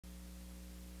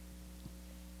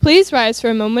Please rise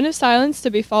for a moment of silence to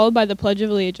be followed by the Pledge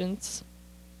of Allegiance.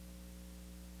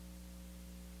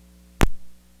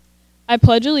 I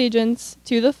pledge allegiance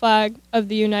to the flag of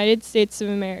the United States of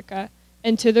America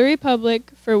and to the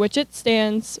republic for which it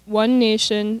stands, one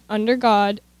nation, under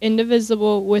God,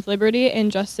 indivisible, with liberty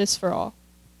and justice for all.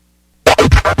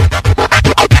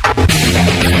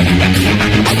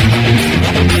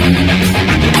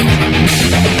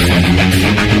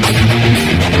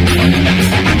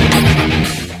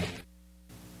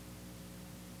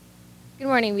 Good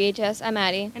morning, VHS. I'm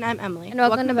Addie. And I'm Emily. And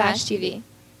welcome to Bash TV.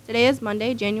 Today is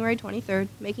Monday, January 23rd,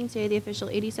 making today the official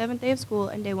 87th day of school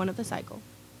and day 1 of the cycle.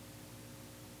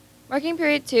 Marking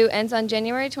period 2 ends on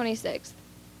January 26th.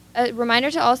 A reminder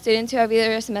to all students who have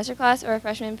either a semester class or a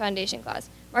freshman foundation class.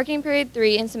 Marking period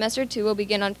 3 in semester 2 will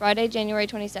begin on Friday, January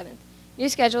 27th. New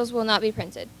schedules will not be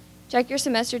printed. Check your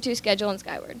semester 2 schedule in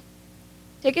Skyward.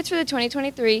 Tickets for the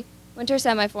 2023 winter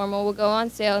semi-formal will go on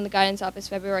sale in the guidance office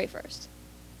February 1st.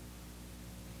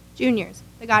 Juniors.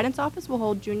 The guidance office will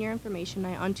hold junior information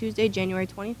night on Tuesday, January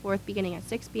 24th, beginning at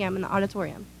 6 p.m. in the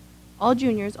auditorium. All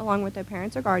juniors, along with their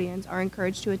parents or guardians, are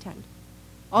encouraged to attend.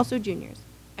 Also juniors.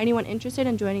 Anyone interested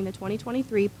in joining the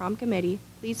 2023 prom committee,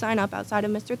 please sign up outside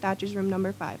of Mr. Thatcher's room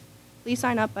number 5. Please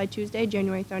sign up by Tuesday,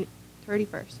 January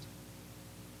 31st.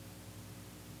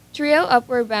 Trio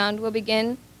Upward Bound will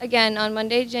begin again on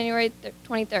Monday, January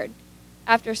 23rd,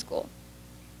 after school.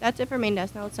 That's it for main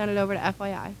desk. Now let's send it over to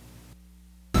FYI.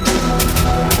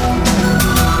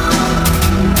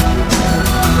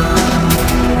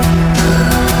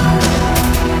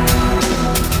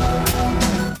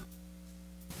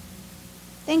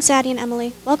 Thanks, Addie and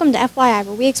Emily. Welcome to FYI,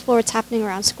 where we explore what's happening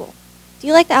around school. Do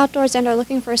you like the outdoors and are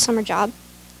looking for a summer job?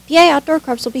 PA Outdoor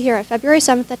Corps will be here at February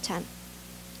 7th at 10.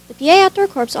 The PA Outdoor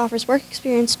Corps offers work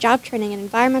experience, job training, and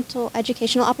environmental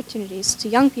educational opportunities to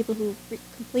young people who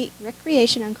complete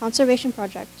recreation and conservation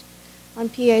projects on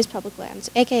PA's public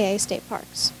lands, aka state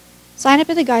parks. Sign up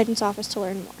at the guidance office to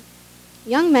learn more.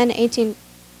 Young men 18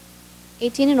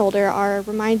 and older are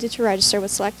reminded to register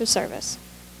with Selective Service.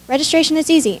 Registration is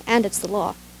easy, and it's the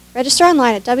law. Register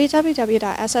online at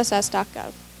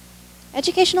www.sss.gov.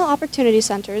 Educational Opportunity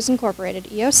Centers Incorporated,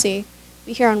 EOC, will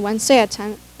be here on Wednesday at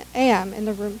 10 a.m. in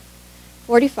the room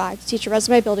 45 to teach a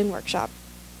resume building workshop.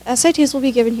 The SATs will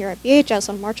be given here at BHS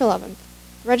on March 11th.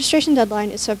 The registration deadline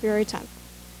is February 10th.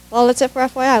 Well, that's it for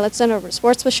FYI. Let's send over to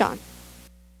Sports with Sean.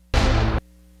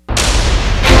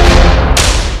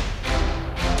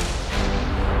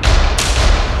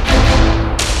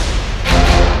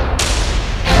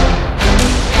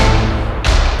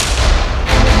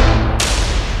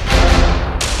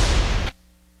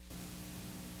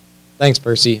 Thanks,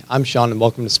 Percy. I'm Sean, and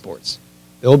welcome to sports.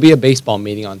 There will be a baseball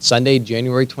meeting on Sunday,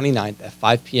 January 29th at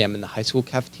 5 p.m. in the high school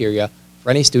cafeteria for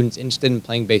any students interested in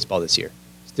playing baseball this year.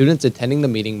 Students attending the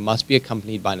meeting must be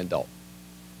accompanied by an adult.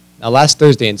 Now, last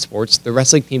Thursday in sports, the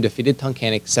wrestling team defeated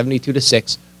Tunkhannock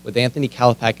 72-6, with Anthony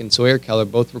Kalapak and Sawyer Keller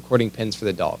both recording pins for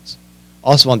the Dogs.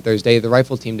 Also on Thursday, the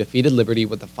rifle team defeated Liberty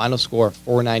with a final score of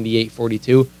 498-42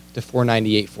 to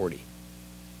 498-40.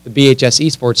 The BHS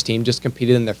esports team just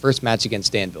competed in their first match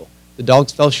against Danville. The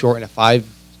Dogs fell short in a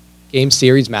 5-game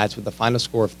series match with a final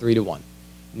score of 3-1.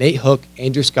 Nate Hook,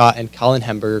 Andrew Scott, and Colin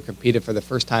Hemberger competed for the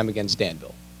first time against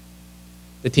Danville.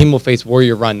 The team will face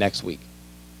Warrior Run next week.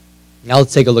 Now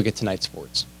let's take a look at tonight's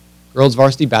sports. Girls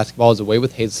varsity basketball is away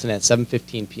with Hazleton at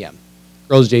 7:15 p.m.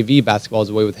 Girls JV basketball is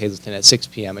away with Hazleton at 6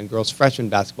 p.m. and girls freshman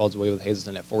basketball is away with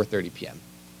Hazleton at 4:30 p.m.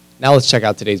 Now let's check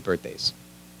out today's birthdays.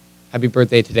 Happy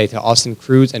birthday today to Austin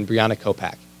Cruz and Brianna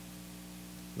Kopak.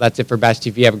 That's it for Bash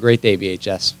TV. Have a great day,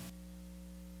 VHS.